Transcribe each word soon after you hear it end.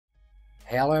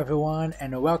Hello everyone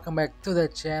and welcome back to the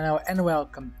channel and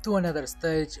welcome to another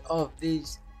stage of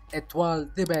this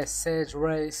Étoile de Bessèges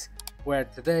race, where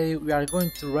today we are going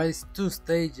to race two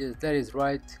stages, that is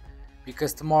right,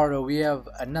 because tomorrow we have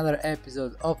another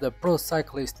episode of the Pro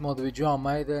Cyclist mode with João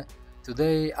Almeida.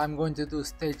 Today I'm going to do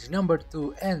stage number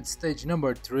 2 and stage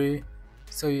number 3,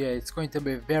 so yeah, it's going to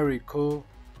be very cool.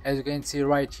 As you can see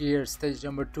right here, stage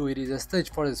number 2, it is a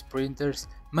stage for the sprinters,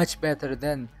 much better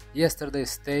than yesterday's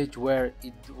stage where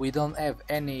we don't have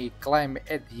any climb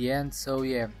at the end. So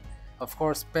yeah, of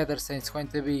course Pedersen is going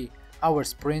to be our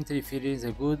sprinter if it is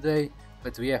a good day,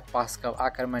 but we have Pascal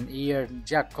Ackermann here,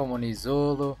 Giacomo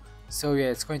Nizzolo, so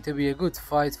yeah, it's going to be a good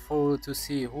fight to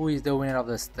see who is the winner of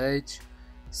the stage.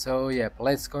 So yeah,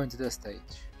 let's go into the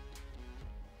stage.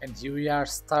 And here we are,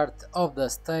 start of the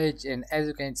stage, and as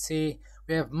you can see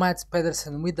we have Mats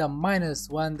Pedersen with a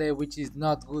 -1 day, which is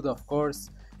not good of course.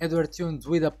 Edward Theuns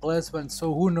with a +1,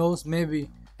 so who knows, maybe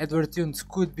Edward Theuns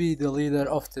could be the leader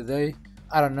of today,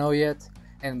 I don't know yet.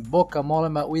 And Bocca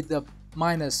Mollema with a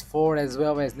 -4, as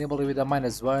well as Nibali with a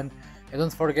 -1. And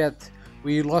don't forget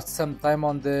we lost some time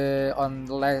on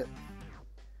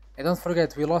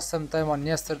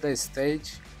yesterday's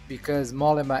stage, because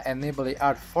Mollema and Nibali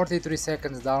are 43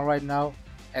 seconds down right now,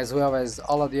 as well as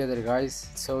all of the other guys.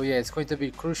 So yeah, it's going to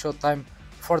be crucial time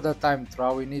for the time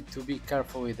trial, we need to be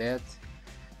careful with that.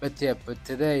 But yeah,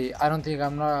 today I don't think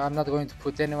I'm not going to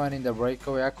put anyone in the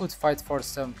breakaway. I could fight for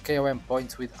some KOM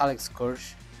points with Alex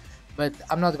Kirsch, but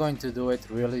I'm not going to do it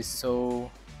really, so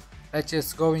let's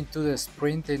just go into the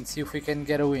sprint and see if we can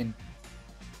get a win.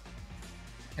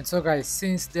 And so guys,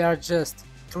 since there are just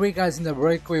 3 guys in the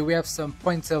breakaway, we have some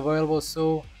points available,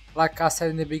 so like I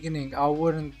said in the beginning, I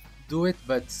wouldn't do it,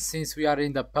 but since we are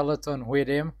in the peloton with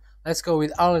him, let's go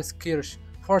with Alex Kirsch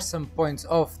for some points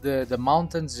of the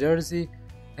mountains jersey.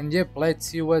 And yep, let's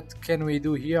see what can we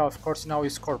do here. Of course now we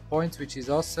score points, which is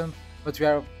awesome, but we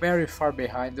are very far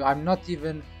behind. I'm not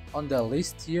even on the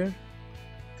list here.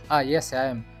 Yes, I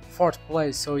am 4th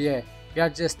place, so yeah, we are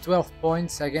just 12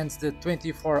 points against the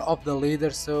 24 of the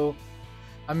leader. So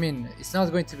I mean, it's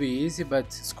not going to be easy,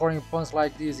 but scoring points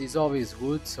like this is always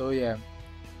good, so yeah.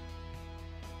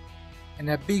 And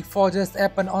a big fall just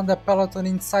happened on the peloton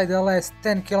inside the last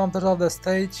 10 kilometers of the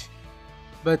stage,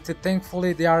 but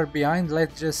thankfully they are behind.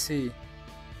 Let's just see.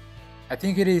 I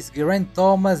think it is Geraint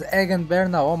Thomas, Egan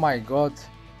Bernal, oh my god,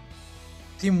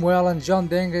 Tim Whelan, John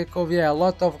Degenkolb, yeah, a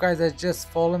lot of guys that just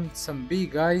fallen, some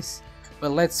big guys. But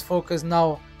let's focus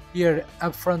now here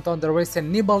up front on the race,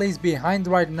 and Nibali is behind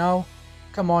right now.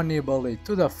 Come on Nibali,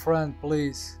 to the front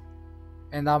please.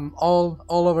 And I'm all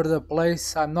over the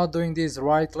place, I'm not doing this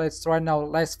right. Let's try now,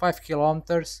 last 5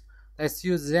 kilometers. Let's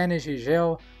use the energy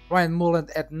gel. Ryan Mullen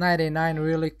at 99,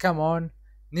 really, come on.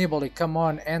 Nibali, come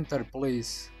on, enter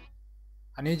please.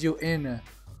 I need you in.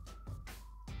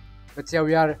 But yeah,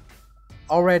 we are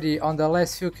already on the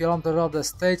last few kilometers of the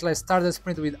stage. Let's start the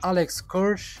sprint with Alex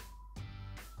Kirsch.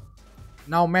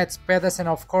 Now Mats Pedersen,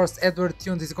 of course Edward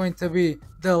Theuns is going to be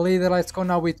the leader. Let's go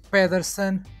now with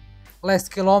Pedersen.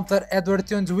 Last kilometer, Edward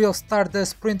Theuns will start the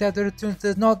sprint. Edward Theuns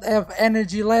does not have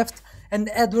energy left, and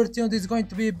Edward Theuns is going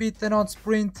to be beaten on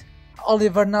sprint.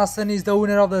 Oliver Nassen is the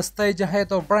winner of the stage,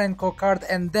 ahead of Brian Coquard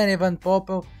and Danny Van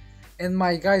Poppel. And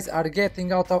my guys are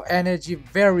getting out of energy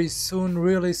very soon,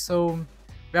 really, so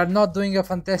we are not doing a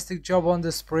fantastic job on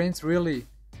the sprints, really.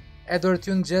 Edward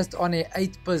Theuns just on a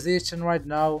 8th position right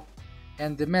now,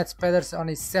 and the Mats Pedersen on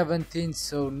a 17th,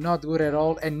 so not good at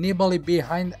all. And Nibali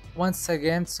behind once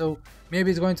again, so maybe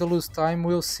he's going to lose time,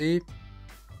 we'll see.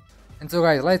 And so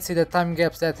guys, let's see the time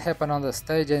gaps that happen on the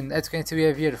stage, and as you can see we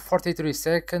have here 43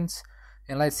 seconds.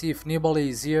 And let's see if Nibali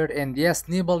is here, and yes,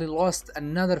 Nibali lost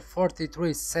another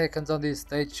 43 seconds on this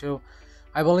stage, so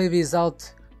I believe he's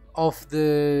out of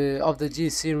the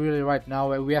GC really right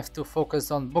now. We have to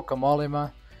focus on Bocca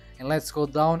Mollema. And let's go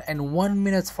down, and 1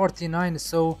 minute 49,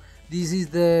 so this is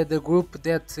the group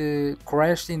that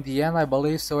crashed in the end, I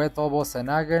believe. So Etoile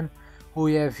Bosanagan, who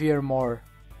we have here more,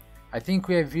 I think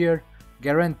we have here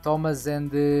Geraint Thomas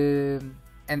and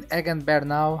Egan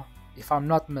Bernal, if I'm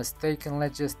not mistaken.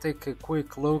 Let's just take a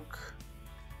quick look.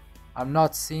 I'm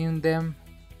not seeing them,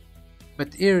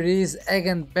 but here it is,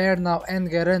 Egan Bernal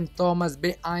and Geraint Thomas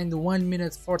behind 1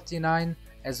 minute 49,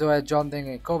 as well as John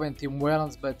Degenkolb and Tim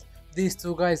Wellens. But these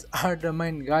 2 guys are the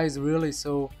main guys really,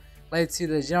 so let's see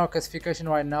the general classification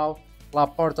right now.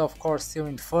 Laporte of course still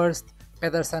in 1st,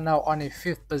 Pedersen now on a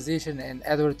 5th position, and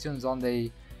Edward Theuns on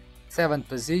the 7th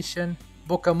position.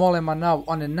 Bocca Mollema now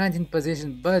on the 19th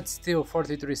position, but still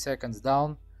 43 seconds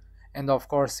down. And of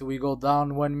course we go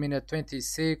down 1 minute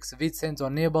 26, Vincenzo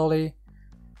Nibali,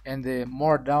 and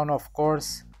more down of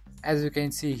course As you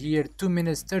can see here, 2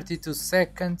 minutes 32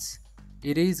 seconds.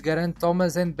 It is Geraint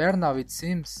Thomas and Bernal, it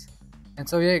seems. And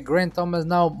so yeah, Geraint Thomas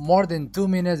now more than 2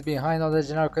 minutes behind on the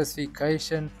general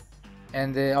classification.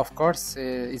 And of course,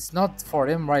 it's not for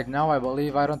him right now, I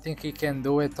believe. I don't think he can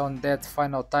do it on that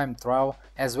final time trial,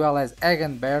 as well as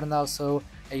Egan Bernal. So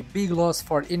a big loss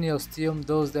for Ineos team,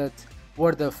 those that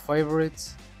were the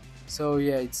favorites. So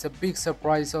yeah, it's a big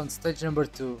surprise on stage number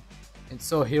 2. And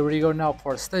so here we go now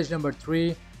for stage number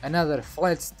 3, another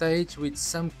flat stage with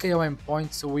some KOM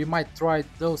points. So we might try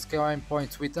those KOM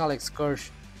points with Alex Kirsch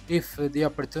if the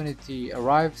opportunity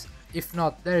arrives. If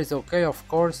not, that is okay, of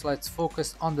course. Let's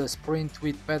focus on the sprint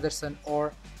with Pedersen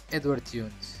or Edward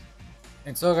Tunes.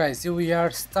 And so guys, here we are,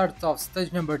 start of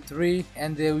stage number 3,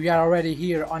 and we are already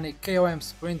here on a KOM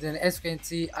sprint. And as you can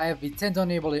see, I have Vincenzo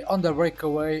Nibali on the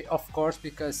breakaway, of course,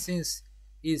 because since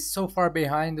he's so far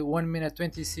behind, 1 minute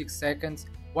 26 seconds,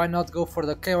 why not go for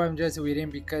the KOM jersey with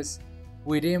him? Because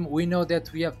with him we know that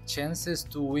we have chances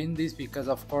to win this, because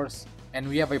of course, and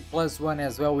we have a +1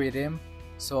 as well with him.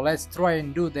 So let's try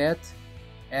and do that,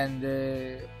 and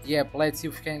yeah, let's see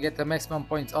if we can get the maximum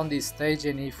points on this stage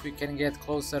and if we can get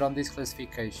closer on this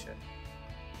classification.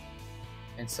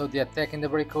 And so the attack in the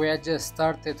breakaway, I just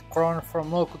started. Kron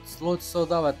from low to slow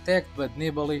down attacked, but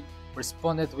Nibali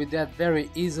responded with that very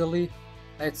easily.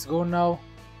 Let's go now.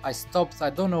 I stopped,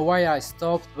 I don't know why I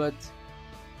stopped, but,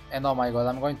 and oh my god,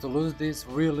 I'm going to lose this,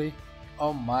 really?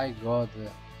 Oh my god,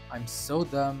 I'm so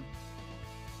dumb.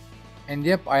 And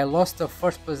yep, I lost the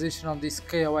first position on this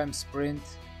KOM sprint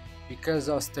because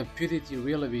of stupidity,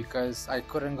 really, because I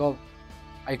couldn't go,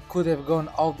 I could have gone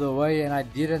all the way and I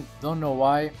didn't, don't know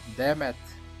why, damn it.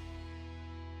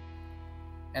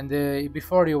 And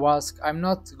before you ask, I'm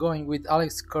not going with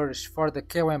Alex Kirsch for the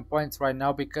KOM points right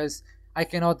now because I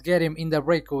cannot get him in the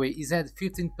breakaway. He's at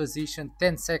 15th position,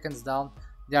 10 seconds down.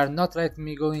 They are not letting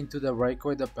me go into the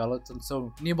breakaway, the peloton,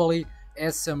 so Nibali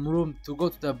has some room to go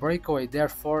to the breakaway,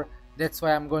 therefore that's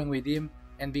why I'm going with him,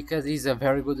 and because he's a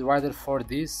very good rider for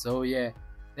this, so yeah,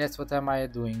 that's what am I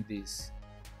doing this.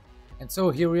 And so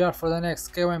here we are for the next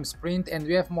KOM sprint, and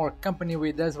we have more company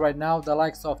with us right now. The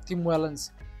likes of Tim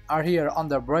Wellens are here on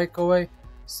the breakaway,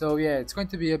 so yeah, it's going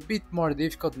to be a bit more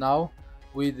difficult now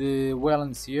with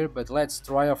Wellens here, but let's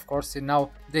try, of course. And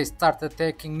now they start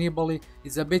attacking. Nibali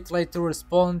is a bit late to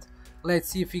respond. Let's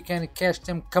see if we can catch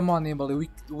them. Come on, Nibali,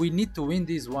 we need to win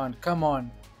this one, come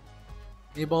on.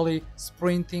 Nibali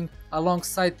sprinting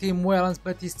alongside Tim Wellens,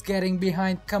 but he's getting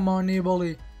behind. Come on,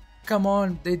 Nibali, come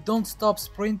on, they don't stop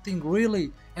sprinting,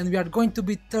 really, and we are going to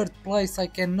be 3rd place. I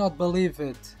cannot believe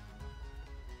it.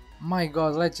 My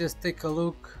god, let's just take a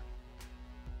look.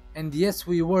 And yes,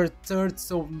 we were 3rd,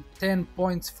 so 10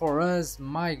 points for us.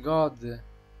 My god,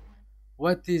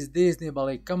 what is this,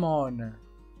 Nibali, come on.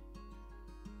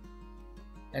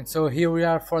 And so here we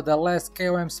are for the last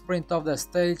KOM sprint of the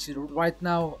stage right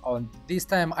now. On this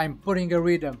time I'm putting a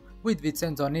rhythm with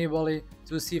Vincenzo Nibali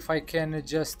to see if I can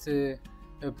just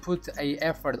put a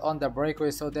effort on the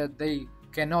breakaway so that they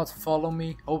cannot follow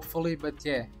me, hopefully. But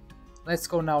yeah, let's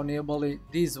go now, Nibali,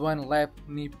 this one, let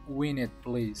me win it,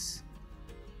 please.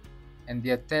 And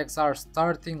the attacks are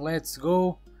starting, let's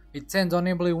go. Vincenzo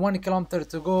Nibali, 1 kilometer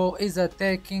to go, is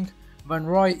attacking. Van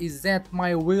Roy is at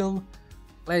my wheel.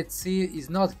 Let's see, he's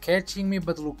not catching me,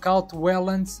 but look out,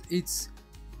 Wellens, it's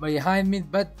behind me,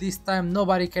 but this time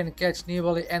nobody can catch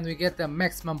Nibali and we get the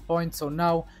maximum points. So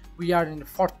now we are in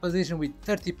 4th position with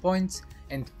 30 points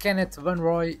and Kenneth Van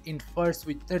Roy in 1st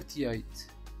with 38.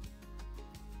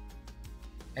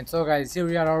 And so guys, here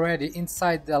we are already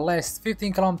inside the last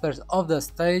 15 kilometers of the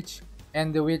stage,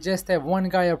 and we just have one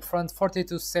guy up front,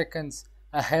 42 seconds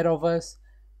ahead of us.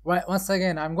 Right, once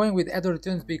again, I'm going with Edward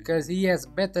Tunes because he has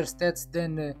better stats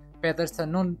than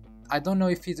Pedersen. I don't know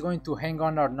if he's going to hang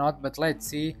on or not, but let's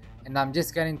see. And I'm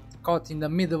just getting caught in the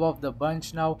middle of the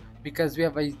bunch now because we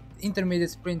have a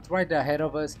intermediate sprint right ahead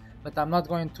of us, but I'm not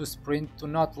going to sprint to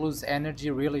not lose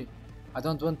energy, really. I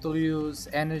don't want to lose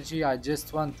energy, I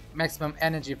just want maximum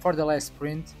energy for the last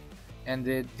sprint. And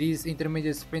this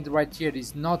intermediate sprint right here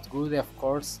is not good, of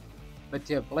course. But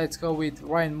yeah, let's go with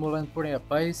Ryan Mullen putting a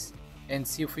pace and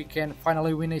see if we can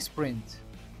finally win a sprint.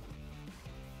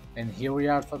 And here we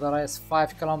are for the last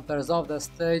 5 kilometers of the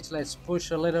stage. Let's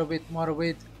push a little bit more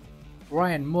with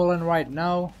Ryan Mullen right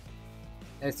now.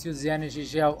 Let's use the energy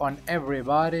gel on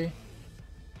everybody.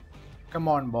 Come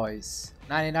on, boys.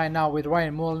 99 now with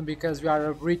Ryan Mullen because we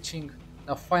are reaching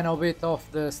the final bit of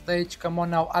the stage. Come on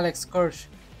now, Alex Kirsch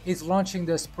is launching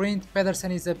the sprint.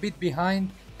 Pedersen is a bit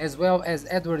behind, as well as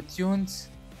Edward Tunes.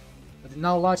 But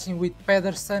now launching with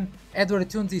Pedersen. Edward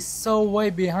Tunes is so way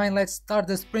behind. Let's start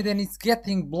the sprint and it's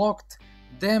getting blocked.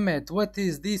 damn it, what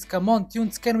is this? Come on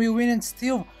Tunes, can we win and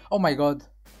still? Oh my god.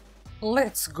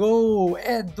 Let's go!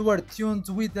 Edward Tunes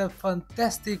with a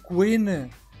fantastic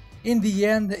win. In the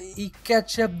end, he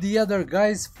catch up the other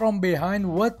guys from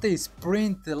behind. What a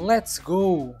sprint, let's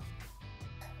go!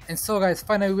 And so guys,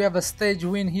 finally we have a stage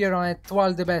win here on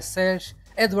Étoile de Bessèges.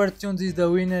 Edward Tunes is the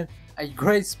winner. A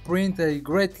great sprint, a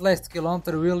great last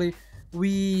kilometer really.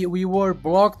 We were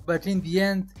blocked, but in the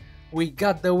end we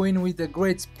got the win with a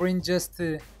great sprint. Just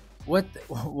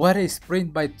what a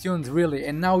sprint by Tunes really.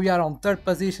 And now we are on third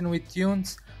position with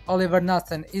Tunes. Oliver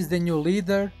Nathan is the new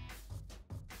leader.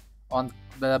 On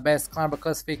the best climber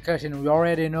classification we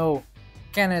already know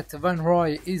Kenneth Van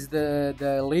Roy is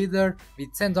the leader,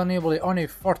 with Anton Nibali on a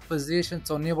 4th position,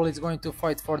 so Nibali is going to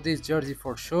fight for this jersey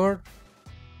for sure.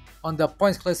 On the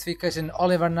points classification,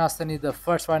 Oliver Naston is the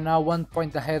first right now, 1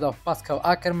 point ahead of Pascal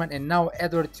Ackermann, and now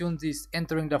Edward Tunes is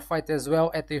entering the fight as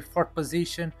well at a 4th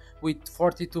position with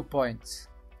 42 points.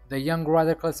 The young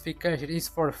rider classification is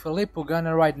for Filippo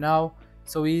Ganna right now,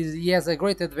 so he has a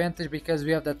great advantage because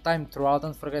we have the time trial,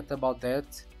 don't forget about that.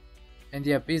 And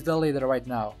yep, he's the leader right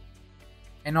now.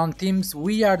 And on teams,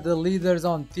 we are the leaders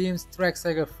on teams. Trek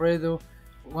Segafredo,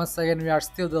 once again we are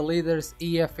still the leaders.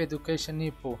 EF Education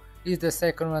Nippo is the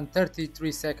second one,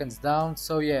 33 seconds down.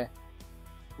 So yeah,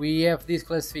 we have this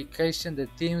classification, the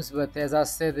teams, but as I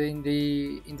said in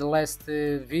the last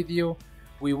video,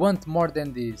 we want more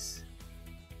than this.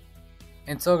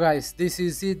 And so guys, this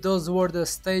is it. Those were the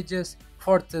stages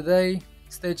for today.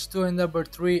 Stage 2 and number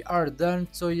 3 are done.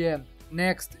 So yeah,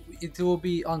 next it will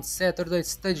be on Saturday,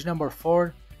 stage number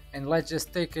 4, and let's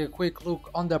just take a quick look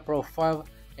on the profile.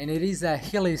 And it is a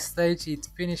hilly stage, it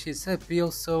finishes uphill,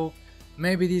 so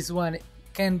maybe this one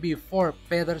can be for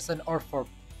Pedersen or for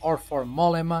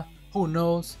Mollema, who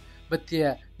knows. But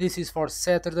yeah, this is for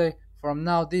Saturday. From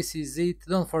now, this is it.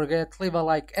 Don't forget, leave a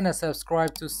like and a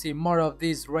subscribe to see more of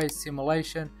this race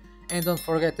simulation. And don't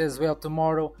forget as well,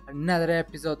 tomorrow another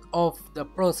episode of the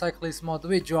Pro Cyclist Mode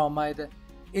with João Almeida.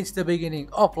 It's the beginning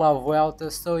of La Vuelta,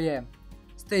 so yeah,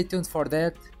 stay tuned for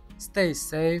that, stay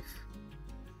safe,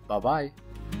 bye bye.